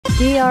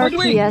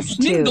DRPS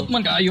 2. Nindot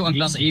man kaayo ang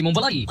glass sa imong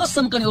balay.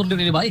 Asam ka ni order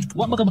ni Bais?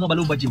 Wa man ka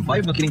makabalubad yung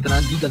 5 na kining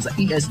tanan gikan sa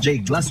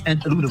ESJ Glass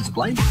and Aluminum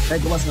Supply.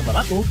 Kay gawas na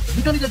barato,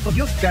 di ka nila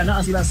pagyot ka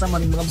naa sila sa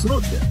maning mga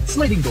sunod.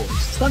 Sliding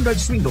doors, standard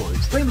swing doors,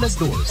 frameless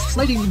doors,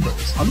 sliding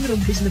windows, aluminum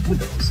casement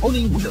windows,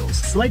 owning windows,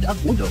 slide up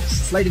windows,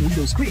 sliding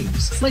window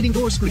screens, sliding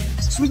door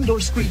screens, swing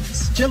door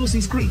screens, jealousy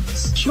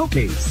screens,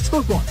 showcase,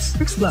 storefronts,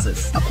 fixed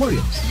glasses,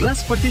 aquariums, glass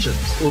partitions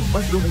or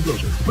bathroom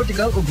enclosure,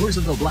 vertical or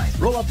horizontal blind,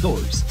 roll-up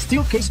doors,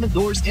 steel casement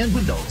doors and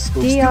windows,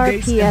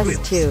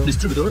 DRPS 2.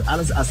 Distributor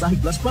alas Asahi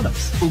Glass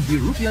Products o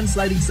European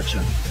Sliding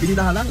Section.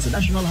 Bisitahan lang sa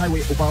National Highway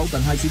Opao,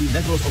 Tanhay City,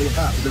 Negros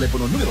Oriental.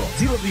 Telepono numero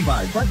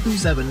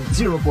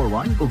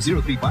 035-527-041 o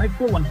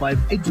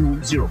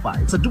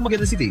 035-415-8205. Sa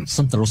Dumaguete City,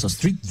 Santa Rosa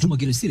Street,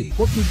 Dumaguete City,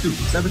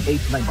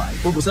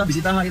 422-7895. O gusto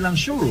bisitahan ilang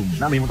showroom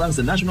na may mutang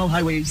sa National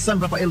Highway San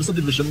Rafael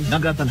Subdivision,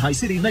 Naga, Tanhay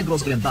City,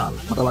 Negros Oriental.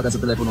 Matawagan sa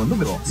telepono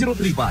numero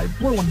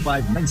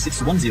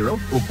 035-415-9610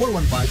 o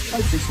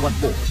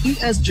 415-5614.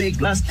 ESJ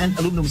Glass and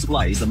Aluminum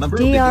Supply is a member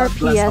of the Glass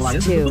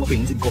Alliance of the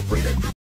Philippines Incorporated.